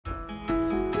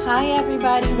Hi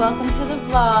everybody, welcome to the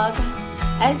vlog.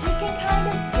 As you can kind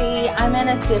of see, I'm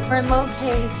in a different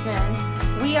location.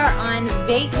 We are on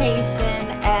vacation,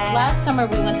 and last summer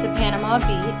we went to Panama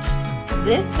Beach.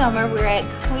 This summer we're at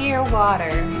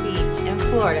Clearwater Beach in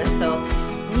Florida. So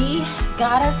we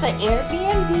got us an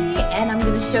Airbnb and I'm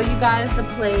gonna show you guys the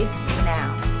place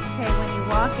now. Okay, when you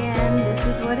walk in, this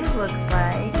is what it looks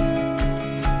like.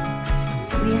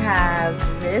 We have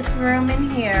this room in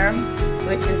here,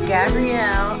 which is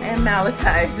Gabrielle and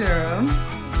Malachi's room.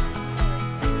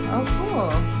 Oh,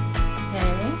 cool.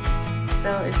 Okay,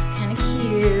 so it's kind of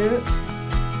cute.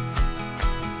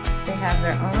 They have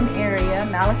their own area.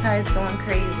 Malachi's going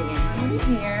crazy in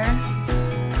here.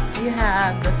 You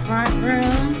have the front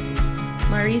room.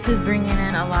 Maurice is bringing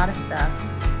in a lot of stuff.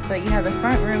 But you have the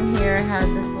front room here. It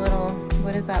has this little,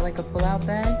 what is that, like a pull-out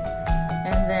bed?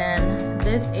 And then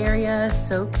this area is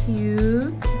so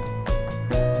cute.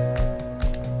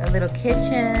 A little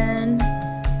kitchen,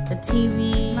 a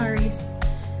TV, Maurice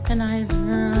and I's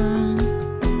room.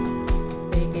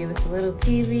 They gave us a little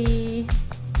TV,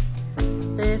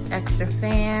 this extra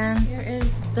fan. Here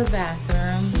is the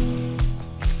bathroom.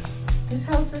 This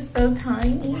house is so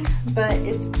tiny, but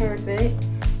it's perfect.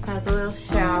 It has a little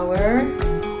shower.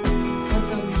 What's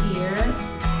over here?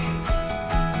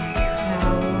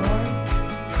 Towels.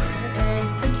 Here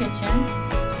is the kitchen.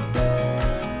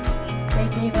 They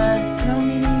gave us so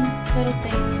many little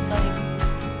things like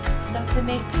stuff to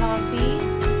make coffee.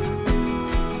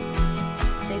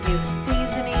 They gave us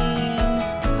seasonings,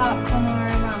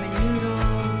 popcorn, ramen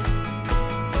noodles,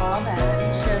 all that. Let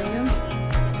me show you.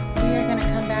 We are gonna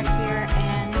come back here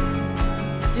and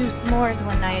do s'mores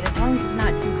one night, as long as it's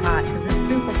not too hot, because it's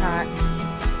super hot. It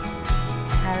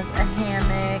has a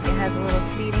hammock, it has a little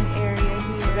seating area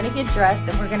here. We're gonna get dressed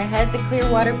and we're gonna head to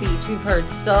Clearwater Beach. We've heard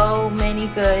so many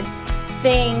good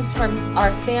things from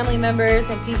our family members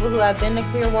and people who have been to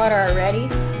Clearwater already.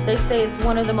 They say it's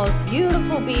one of the most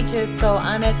beautiful beaches, so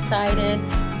I'm excited.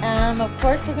 Of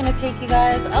course, we're gonna take you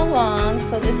guys along.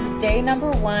 So this is day number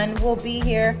 1. We'll be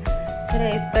here.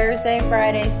 Today's Thursday,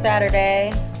 Friday,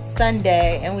 Saturday,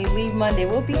 Sunday, and we leave Monday.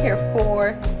 We'll be here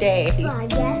 4 days. Well,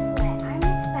 guess what? I'm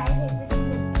excited. This is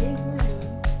a big room.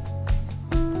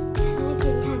 Look,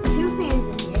 we have 2 fans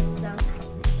in here, so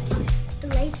the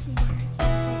lights are like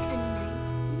a nice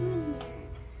room here.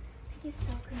 Like it's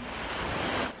so good.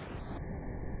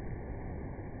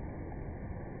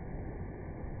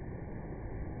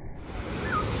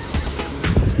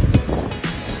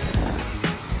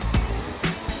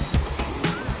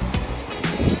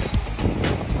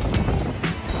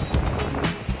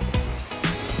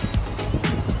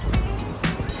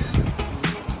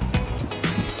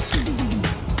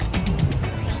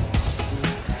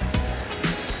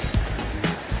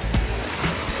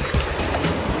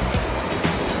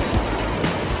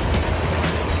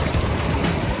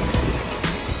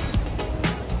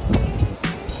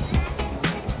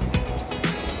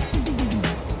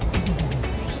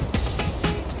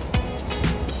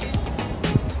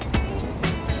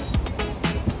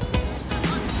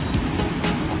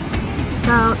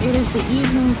 So it is the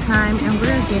evening time and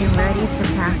we're getting ready to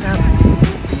pack up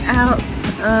out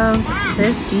of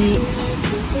this beach.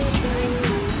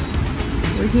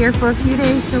 We're here for a few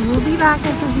days, so we'll be back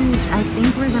at the beach. I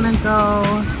think we're gonna go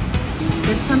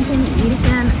get something to eat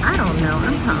again. I don't know,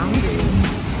 I'm hungry.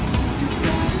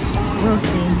 We'll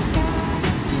see.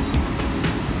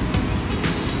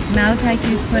 Malachi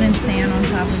keeps putting sand on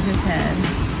top of his head.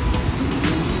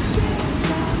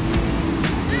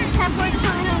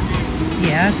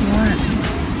 Yeah, if you want.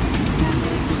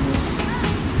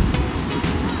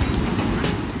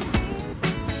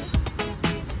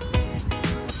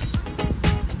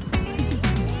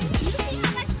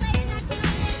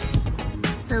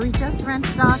 So we just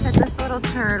rinsed off at this little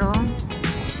turtle.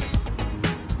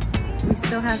 We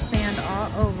still have sand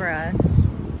all over us.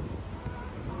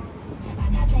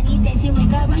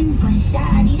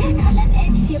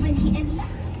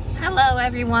 Hello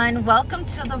everyone, welcome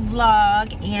to the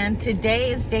vlog, and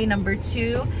today is day number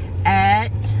 2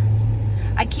 at,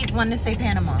 I keep wanting to say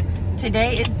Panama.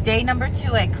 Today is day number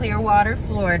 2 at Clearwater,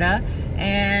 Florida,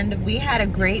 and we had a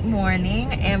great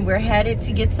morning and we're headed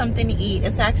to get something to eat.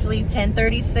 It's actually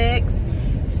 10:36,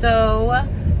 so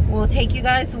we'll take you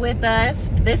guys with us.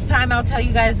 This time I'll tell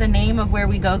you guys the name of where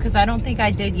we go because I don't think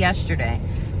I did yesterday.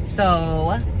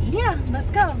 So yeah,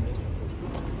 let's go.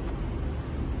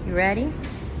 You ready?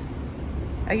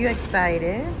 Are you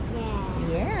excited?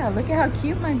 Yeah. Yeah, look at how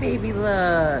cute my baby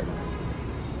looks.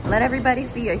 Let everybody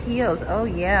see your heels. Oh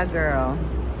yeah, girl.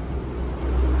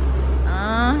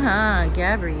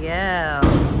 Gabrielle.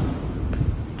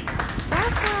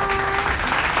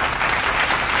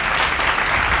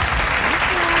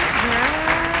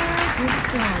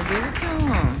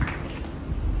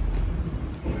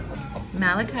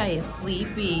 Malachi is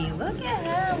sleepy. Look at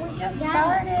him. We just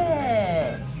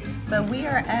started. But we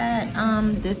are at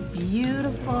this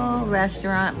beautiful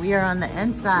restaurant. We are on the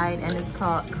inside and it's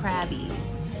called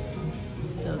Krabby's.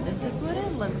 So this is what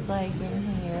it looks like in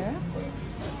here.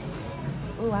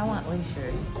 Ooh, I want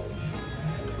oysters.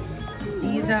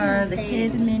 These are the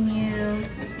kid menus.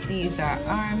 These are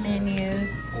our menus.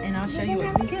 And I'll show you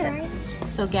what we get.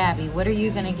 So Gabby, what are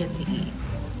you gonna get to eat?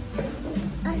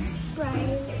 A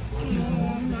Sprite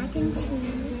and mac and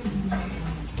cheese.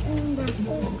 And that's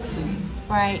it.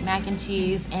 Sprite, mac and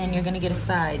cheese, and you're gonna get a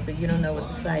side, but you don't know what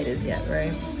the side is yet,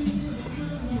 right?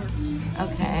 No.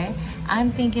 Okay.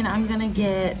 I'm thinking I'm gonna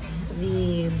get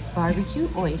the barbecue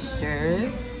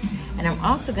oysters, and I'm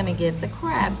also gonna get the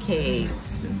crab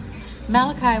cakes.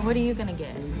 Malachi, what are you gonna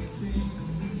get?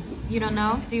 You don't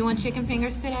know? Do you want chicken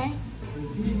fingers today?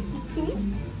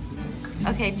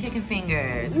 Okay, chicken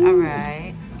fingers. All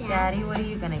right. Daddy, what are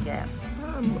you gonna get?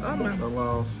 I'm at the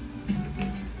loss.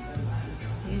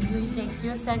 Usually takes you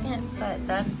a second, but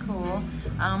that's cool.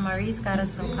 Maurice got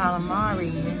us some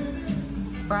calamari,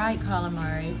 fried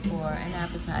calamari for an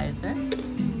appetizer.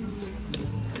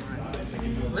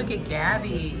 Look at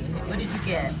Gabby. What did you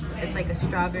get? It's like a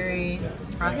strawberry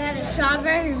frosting. I got a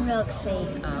strawberry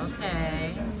milkshake.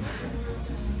 Okay.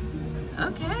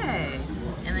 Okay.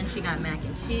 And then she got mac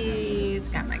and cheese,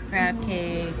 got my crab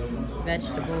cakes,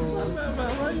 vegetables,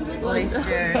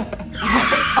 oysters.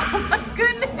 Oh my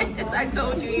goodness. I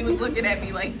told you he was looking at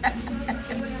me like that.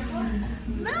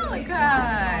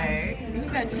 Malachi. You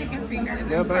got chicken fingers and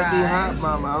That might be hot, fries.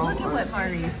 Mama. Look at what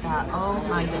Maurice got. Oh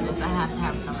my goodness. I have to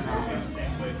have some of that.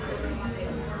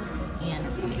 And a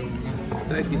steak.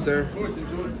 Thank you, sir.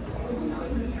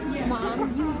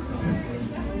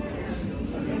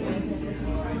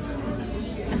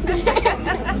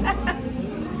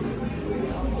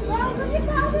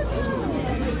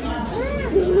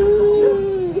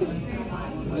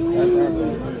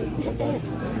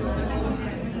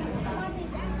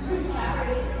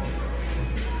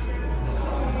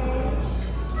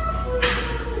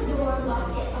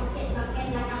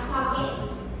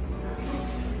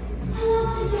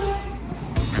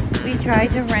 We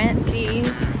tried to rent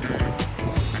these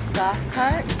golf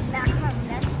carts,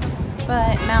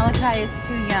 but Malachi is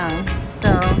too young,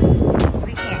 so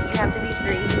we can't. You have to be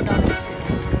 3. He's only 2.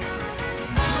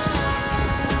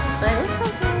 But it's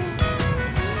okay.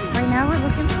 Right now we're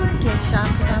looking for a gift shop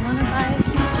because I want to buy a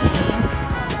keychain.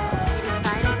 We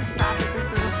decided to stop at this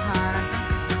little park.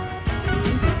 I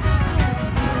think this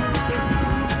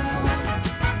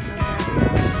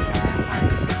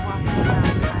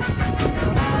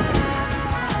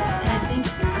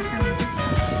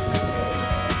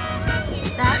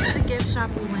is shop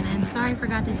we went in. Sorry I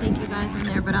forgot to take you guys in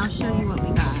there, but I'll show you what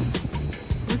we got.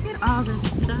 Look at all this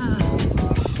stuff.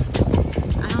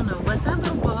 I don't know what that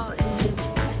little ball is.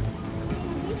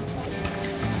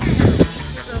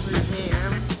 It's over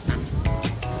there.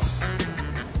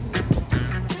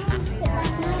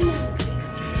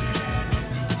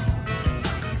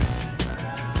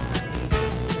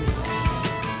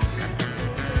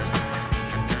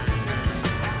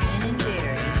 Ben and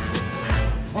Jerry.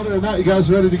 Other than that, you guys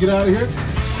ready to get out of here?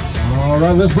 All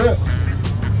right, let's do it.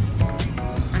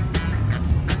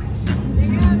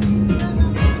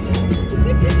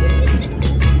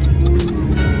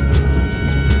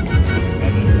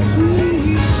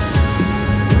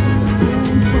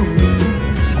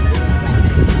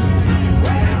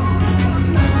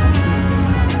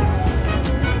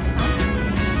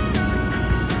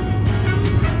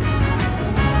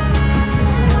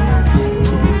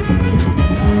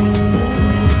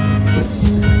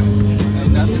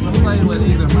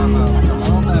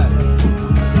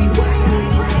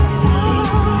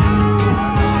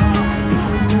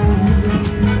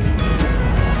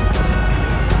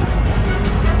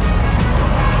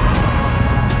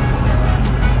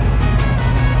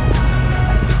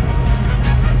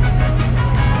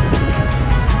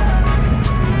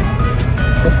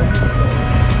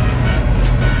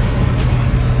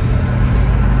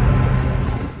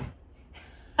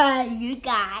 You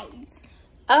guys.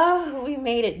 Oh, we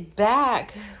made it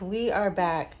back. We are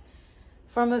back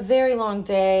from a very long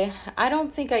day. I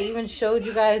don't think I even showed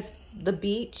you guys the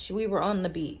beach. We were on the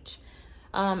beach.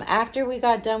 After we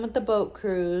got done with the boat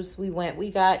cruise, we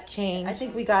got changed. I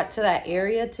think we got to that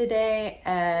area today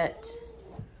at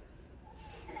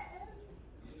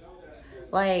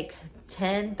like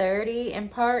 10:30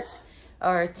 and parked,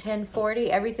 or 10:40.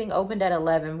 Everything opened at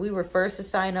 11. We were first to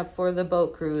sign up for the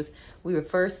boat cruise. We were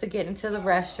first to get into the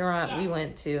restaurant we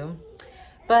went to.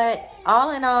 But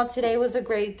all in all, today was a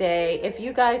great day. If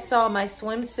you guys saw my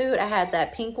swimsuit, I had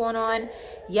that pink one on.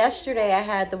 Yesterday, I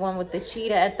had the one with the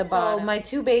cheetah at the bottom. So my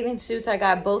 2 bathing suits, I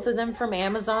got both of them from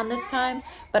Amazon this time.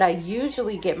 But I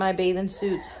usually get my bathing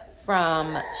suits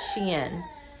from Shein.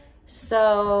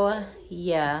 So,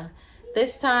 yeah.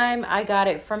 This time, I got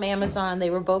it from Amazon. They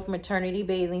were both maternity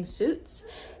bathing suits.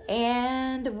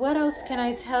 And what else can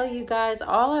I tell you guys?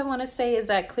 All I want to say is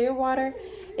that Clearwater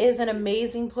is an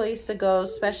amazing place to go,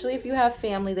 especially if you have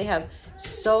family. They have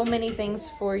so many things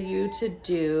for you to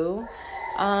do.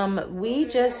 We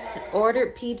just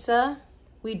ordered pizza.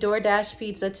 We DoorDash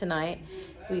pizza tonight.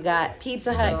 We got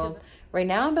Pizza Hut. Right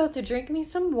now I'm about to drink me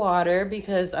some water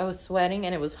because I was sweating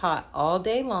and it was hot all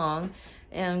day long.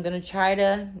 And I'm going to try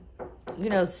to, you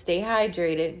know, stay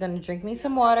hydrated. Going to drink me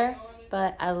some water.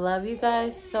 But I love you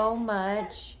guys so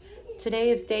much. Today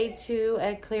is day 2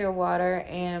 at Clearwater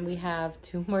and we have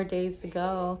 2 more days to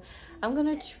go. I'm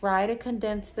going to try to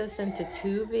condense this into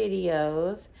 2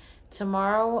 videos.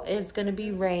 Tomorrow is going to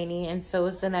be rainy and so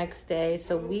is the next day.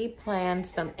 So we planned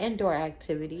some indoor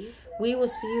activities. We will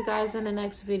see you guys in the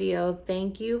next video.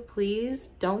 Thank you.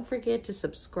 Please don't forget to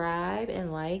subscribe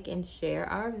and like and share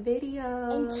our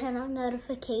videos. And turn on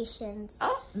notifications.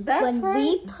 Oh, that's when right.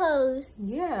 we post.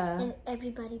 Yeah. And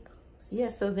everybody posts. Yeah,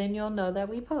 so then you'll know that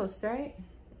we post, right?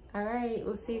 All right,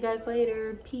 we'll see you guys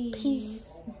later. Peace.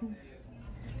 Peace.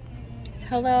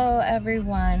 Hello,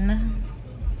 everyone.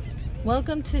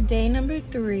 Welcome to day number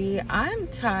 3. I'm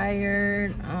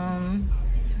tired.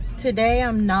 Today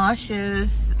I'm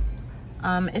nauseous.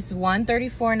 It's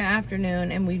 1:34 in the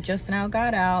afternoon and we just now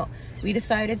got out. We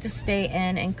decided to stay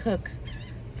in and cook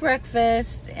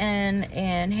breakfast and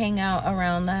hang out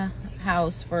around the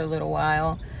house for a little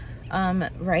while.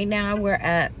 Right now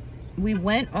we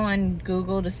went on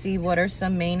Google to see what are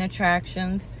some main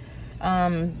attractions,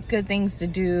 good things to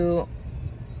do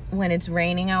when it's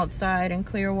raining outside in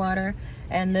Clearwater.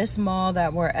 And this mall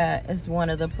that we're at is one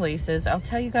of the places. I'll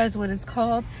tell you guys what it's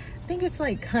called. I think it's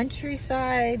like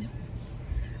Countryside.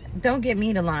 Don't get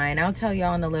me to line. I'll tell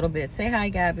y'all in a little bit. Say hi,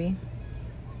 Gabby.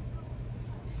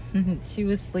 She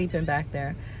was sleeping back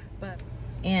there.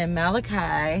 And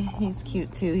Malachi, he's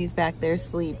cute too. He's back there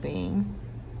sleeping.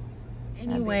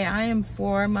 Anyway, I am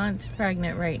 4 months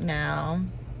pregnant right now.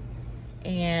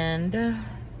 And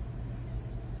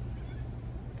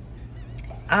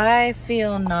I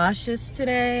feel nauseous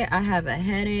today. I have a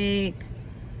headache.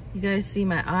 You guys see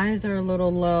my eyes are a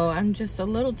little low. I'm just a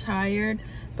little tired.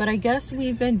 But I guess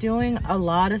we've been doing a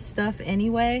lot of stuff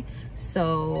anyway.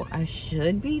 So I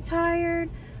should be tired.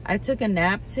 I took a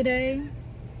nap today.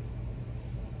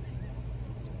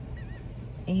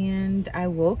 And I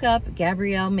woke up.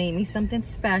 Gabrielle made me something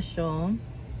special.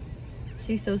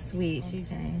 She's so sweet.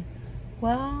 Okay.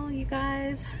 Well, you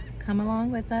guys, come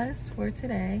along with us for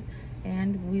today.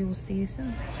 And we will see you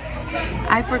soon.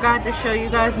 I forgot to show you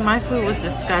guys. My food was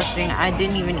disgusting. I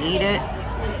didn't even eat it.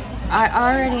 I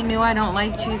already knew I don't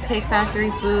like Cheesecake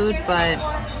Factory food, but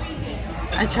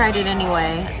I tried it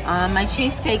anyway. My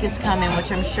cheesecake is coming,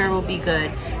 which I'm sure will be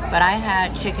good. But I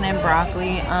had chicken and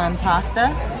broccoli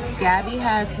pasta. Gabby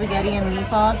had spaghetti and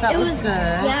meatballs. That was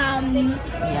good. Yum.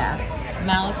 Yeah.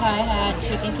 Malachi had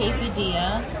chicken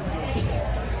quesadilla.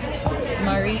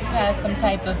 Maurice had some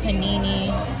type of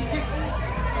panini.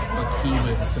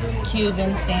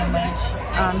 Cuban sandwich.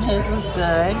 His was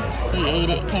good. He ate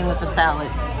it. Came with a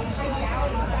salad.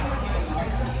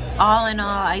 All in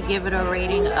all, I give it a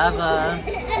rating of a...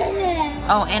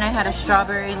 Oh, and I had a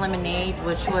strawberry lemonade,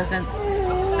 which wasn't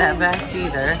that best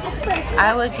either.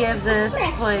 I would give this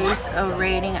place a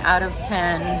rating out of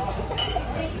 10.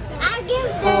 I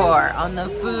give 4 on the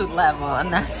food level,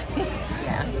 and that's...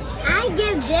 Yeah. I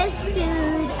give this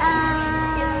food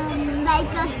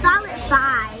like a solid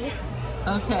 5.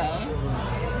 Okay.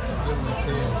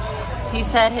 He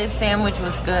said his sandwich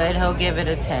was good. He'll give it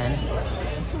a 10.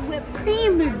 It's whipped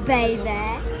cream, baby.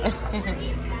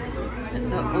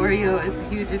 The Oreo is the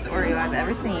hugest Oreo I've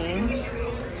ever seen.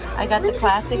 I got the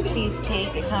classic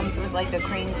cheesecake. It comes with like a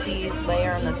cream cheese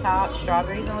layer on the top,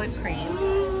 strawberries and whipped cream.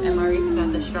 And Maurice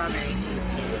got the strawberry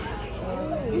cheesecake.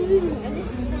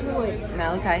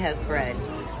 Malachi has bread.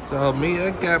 So me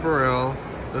and Gabrielle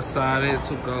decided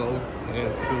to go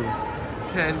into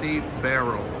Candy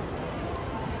Barrel.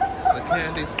 It's a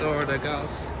candy store that got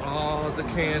all the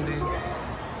candies.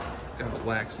 Got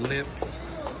wax lips,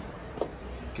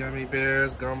 gummy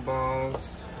bears,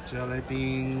 gumballs, jelly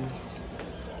beans,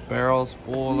 barrels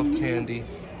full of candy.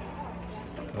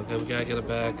 Okay, we gotta get a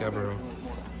bag, Gabrielle.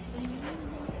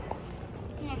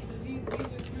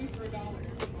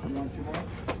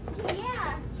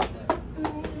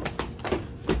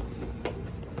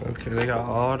 Okay, they got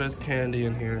all this candy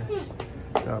in here.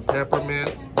 Got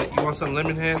peppermints. You want some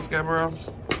lemon heads, Gabrielle?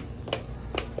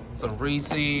 Some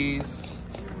Reese's.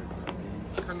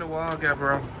 Look on the wall,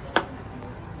 Gabrielle.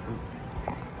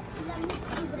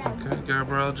 Okay,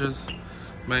 Gabrielle just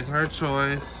making her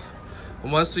choice.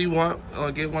 And once you want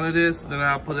or get one of this, then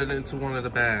I'll put it into one of the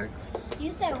bags.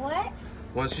 You said what?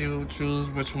 Once you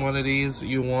choose which one of these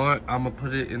you want, I'm gonna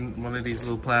put it in one of these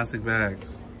little plastic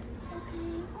bags.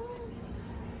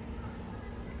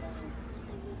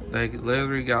 They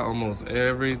literally got almost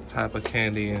every type of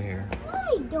candy in here.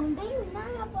 Wait, don't they not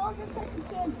have all the type of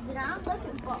candy that I'm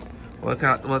looking for?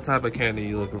 What type of candy are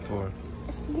you looking for?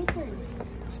 Snickers.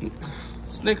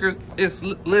 Snickers. It's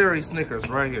literally Snickers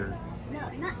right here. No,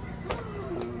 not.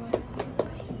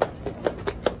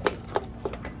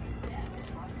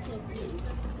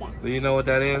 Do you know what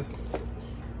that is?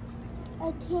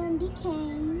 A candy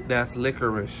cane. That's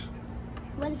licorice.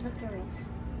 What is licorice?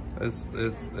 It's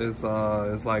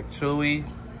like chewy.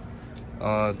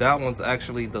 That one's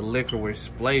actually the licorice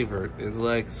flavored. It's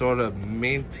like sort of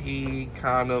minty,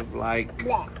 kind of like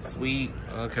sweet.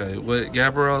 Okay, with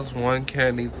Gabrielle's one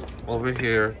candy over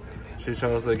here, she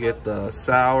chose to get the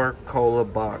sour cola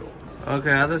bottle.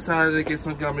 Okay, I decided to get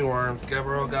some gummy worms.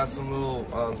 Gabrielle got some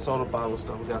little soda bottle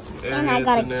stuff. We got some eggs And I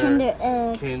got a in there. Kinder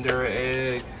Egg. Kinder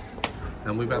Egg.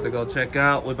 And we about to go check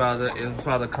out. It's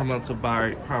about to come up to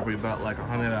buy probably about like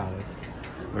 $100.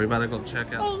 We're about to go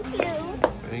check out. Thank you.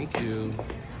 Thank you.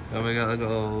 Now we gotta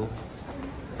go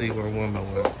see where women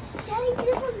went. Daddy,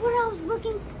 this is what I was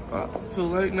looking for. Too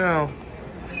late now.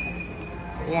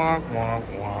 Wonk, wonk,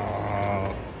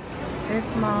 wonk.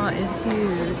 This mall is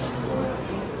huge.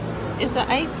 It's an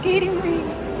ice skating rink.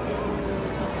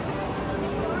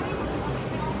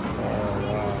 Oh,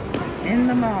 wow. In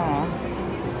the mall.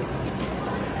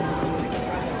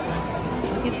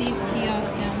 Look at these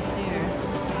kiosks downstairs.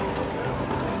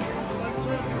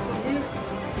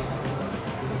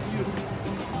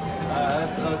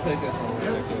 I'll take it home.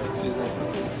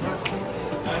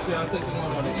 Actually, I'll take the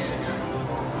one on the end here.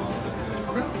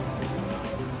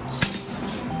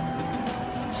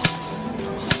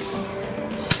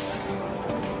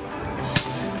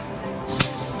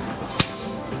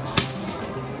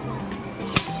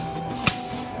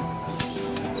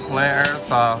 Playing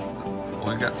airsoft.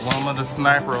 We got one with the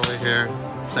sniper over here,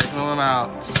 taking one out.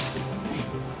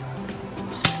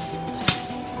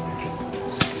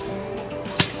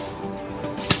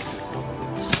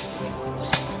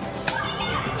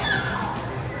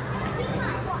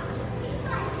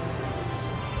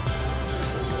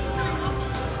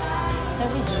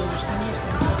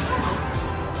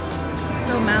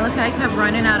 So Malachi kept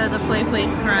running out of the play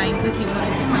place crying because he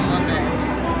wanted to come on this.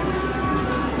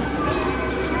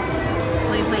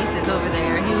 Play place is over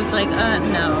there. He was like,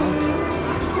 no.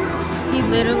 He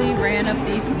literally ran up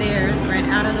these stairs, ran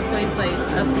out of the play place,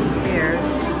 up these stairs.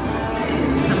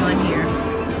 Come on here.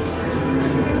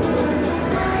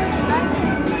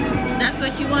 That's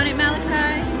what you wanted,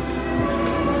 Malachi?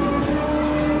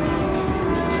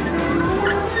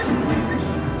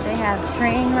 They have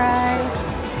train rides,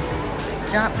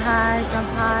 jump high, jump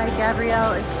high.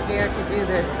 Gabrielle is scared to do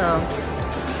this, so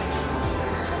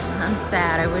I'm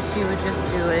sad. I wish she would just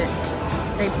do it.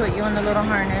 They put you in the little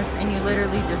harness and you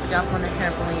literally just jump on the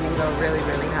trampoline and go really,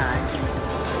 really high.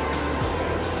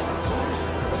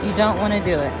 You don't want to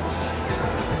do it.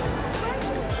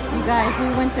 You guys, we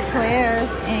went to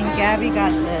Claire's and Gabby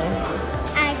got this.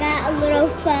 I got a little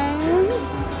phone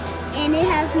and it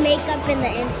has makeup in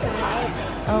the inside.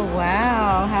 Oh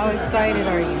wow, how excited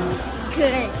are you?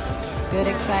 Good. Good,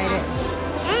 excited.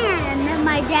 And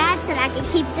my dad said I could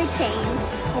keep the change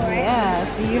for it. Yeah,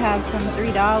 so you have some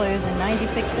 $3.96,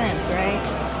 right?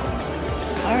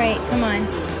 All right, come on.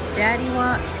 Daddy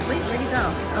walked. Wait, where'd he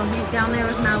go? Oh, he's down there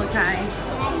with Malachi.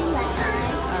 Daddy left us.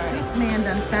 All right. This man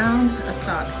done found a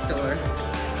sock store.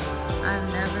 I've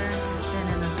never been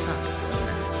in a sock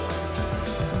store.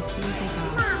 Let's see what they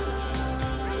got.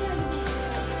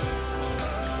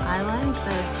 I like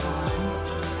this one.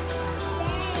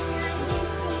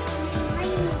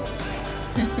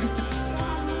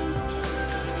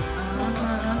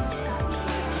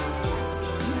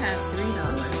 You have $3.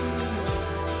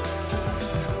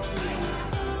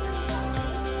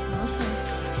 Okay.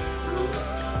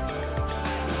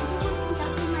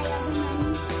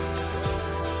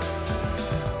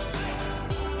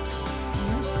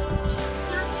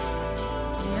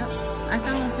 Yep. I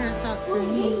found a pair of socks for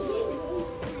me.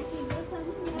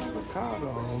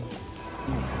 Avocado.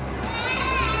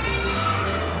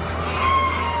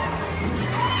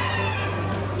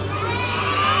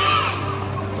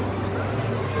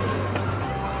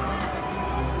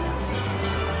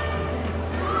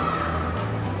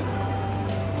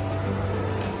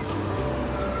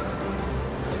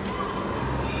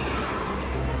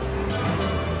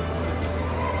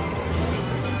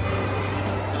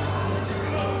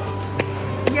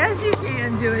 Yes, you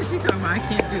can do it. She told me I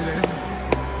can't do this.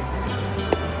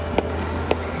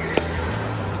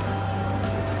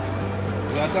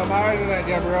 You got something higher than that,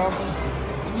 Gabrielle?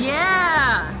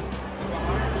 Yeah.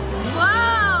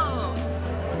 Whoa.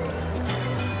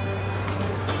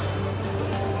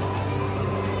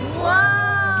 Whoa.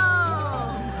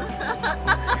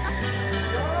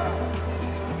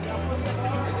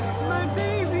 My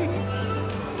baby.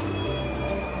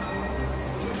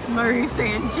 Marie's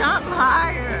saying jump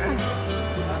higher.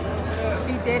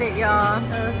 She did it, y'all.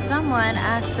 So someone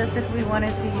asked us if we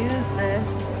wanted to use this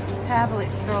tablet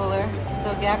stroller.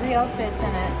 So Gabrielle fits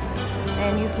in it.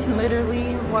 And you can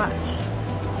literally watch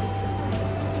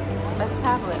a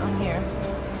tablet on here.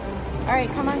 All right,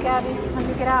 come on, Gabby. Time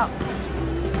to get out.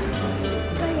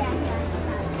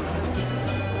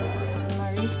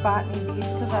 Maurice bought me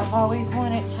these because I've always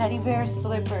wanted teddy bear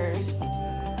slippers.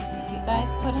 You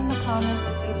guys put in the comments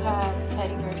if you've had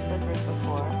teddy bear slippers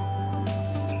before.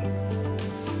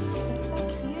 They're so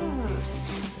cute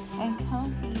and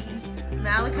comfy.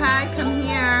 Malachi, come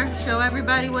here. Show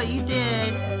everybody what you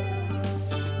did.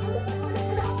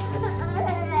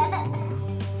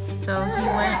 So he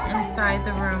went inside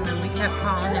the room and we kept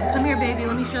calling him. Come here, baby,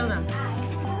 let me show them.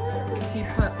 He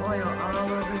put oil all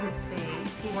over his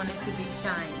face. He wanted to be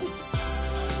shiny.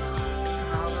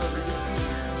 All over his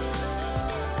hands.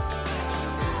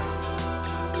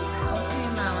 Okay,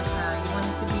 Malachi, you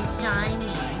wanted to be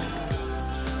shiny.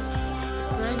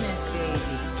 Goodness,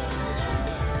 baby.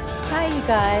 Hi, you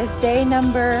guys. Day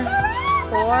number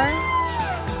 4.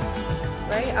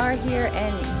 We are here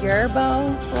in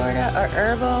Yerbo, Florida, or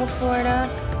Erbo, Florida.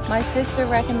 My sister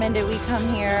recommended we come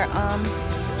here.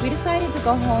 We decided to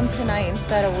go home tonight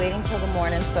instead of waiting till the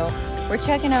morning. So we're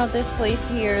checking out this place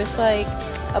here. It's like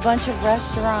a bunch of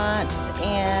restaurants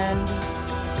and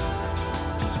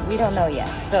we don't know yet.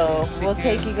 So we'll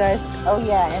take you guys. Oh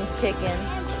yeah, and chickens.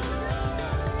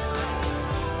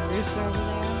 Rooster over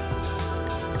there.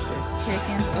 There's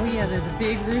chickens. Oh yeah, there's a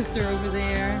big rooster over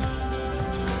there.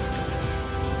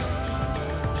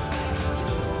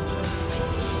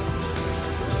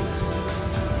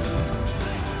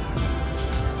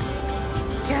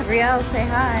 Gabrielle, say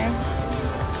hi.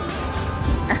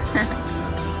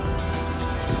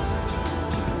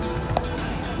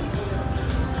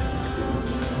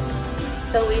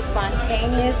 So we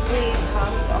spontaneously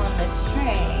hopped on this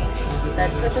train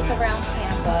that took us around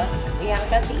Tampa. We haven't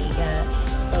got to eat yet,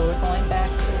 but we're going back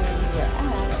to where we were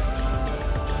at.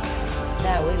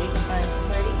 That way we can find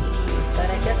somewhere to eat. But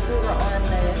I guess we were on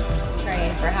this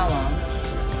train for how long?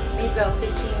 Maybe about 15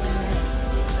 minutes.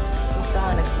 We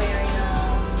saw an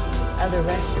aquarium, other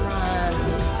restaurants,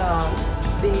 we saw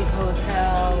big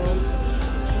hotels,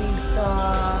 we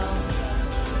saw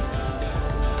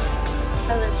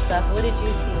other stuff. What did you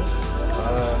see? Saw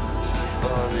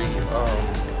the,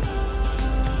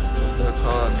 what's that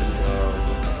called? The,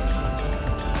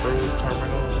 cruise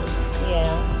terminal?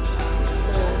 Yeah,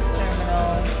 cruise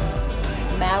terminal.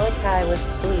 Malachi was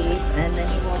asleep, and then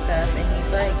he woke up, and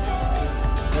he's like,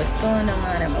 what's going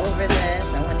on? I'm over this.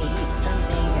 I want to eat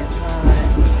something. It's hot.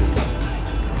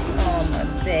 Oh, my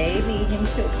baby. He's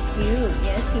so cute.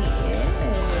 Yes, he is.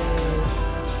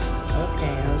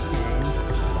 Okay, okay.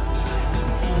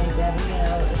 And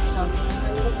Gabrielle is pumping in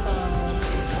her little phone.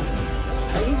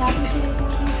 Are you happy today,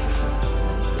 Gabby?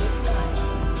 Let me see a smile.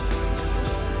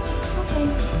 Okay.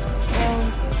 So,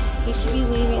 he should be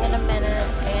leaving in a minute,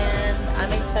 and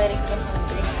I'm excited because I'm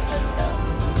hungry. Let's go.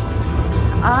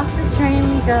 Off the train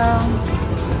we go.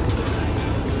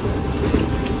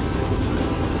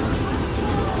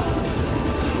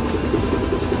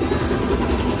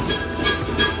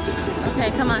 Okay,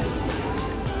 come on.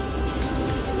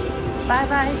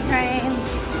 Bye-bye, train.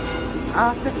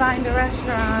 Off to find a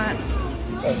restaurant.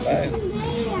 Okay.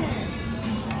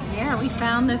 Yeah, we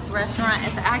found this restaurant.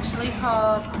 It's actually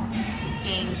called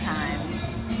Game Time.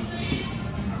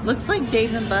 Looks like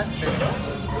Dave and Buster's. Can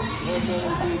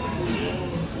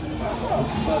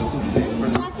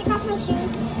I take off my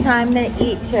shoes? Time to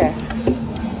eat, sir.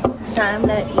 Time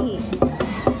to eat.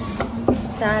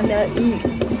 Time to eat.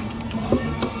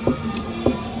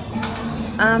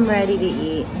 I'm ready to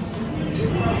eat.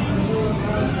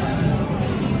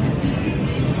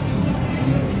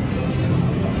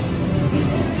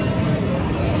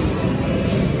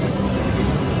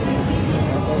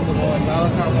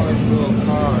 Malachi wanted to do a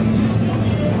car.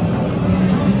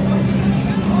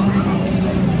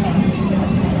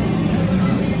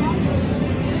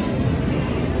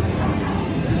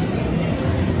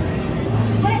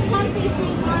 What country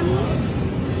thing, Mommy?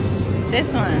 This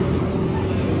one.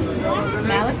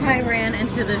 Malachi ran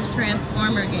into this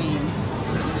Transformer game.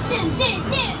 Pew, pew,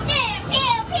 pew, pew,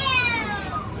 pew, pew.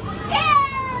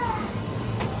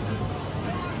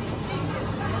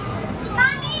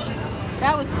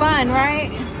 fun,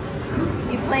 right?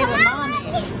 You play with mommy.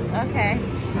 Okay.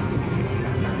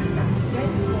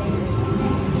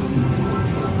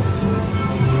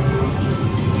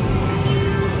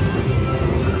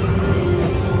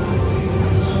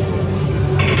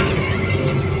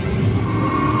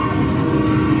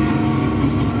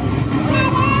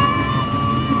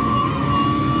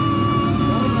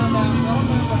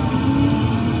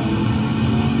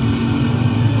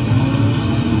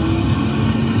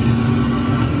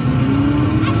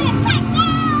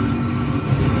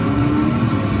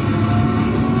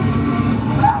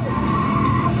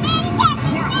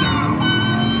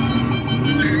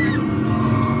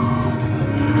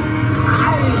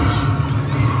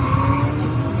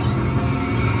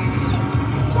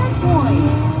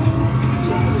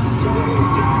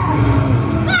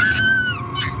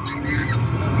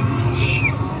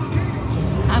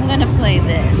 I'm gonna play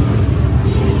this.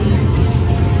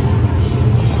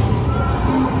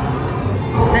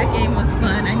 That game was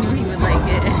fun. I knew he would like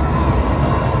it.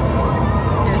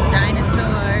 There's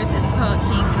dinosaurs. It's called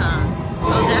King Kong.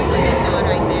 Oh, that's what he's doing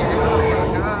right there. Oh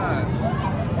my God.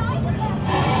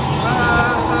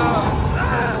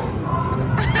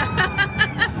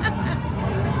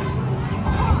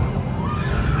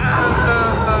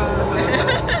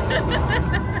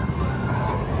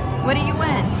 What do you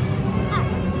win?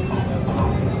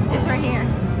 It's right here.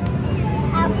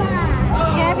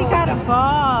 Gabby got a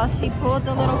ball. She pulled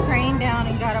the little crane down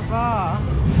and got a ball.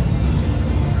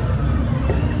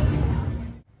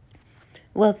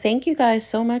 Well, thank you guys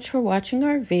so much for watching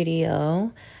our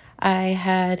video. I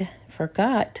had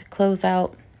forgot to close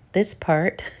out this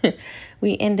part.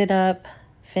 We ended up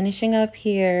finishing up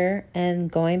here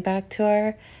and going back to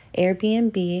our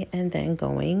Airbnb and then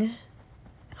going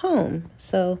home.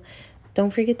 So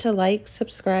don't forget to like,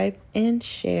 subscribe, and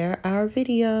share our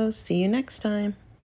videos. See you next time.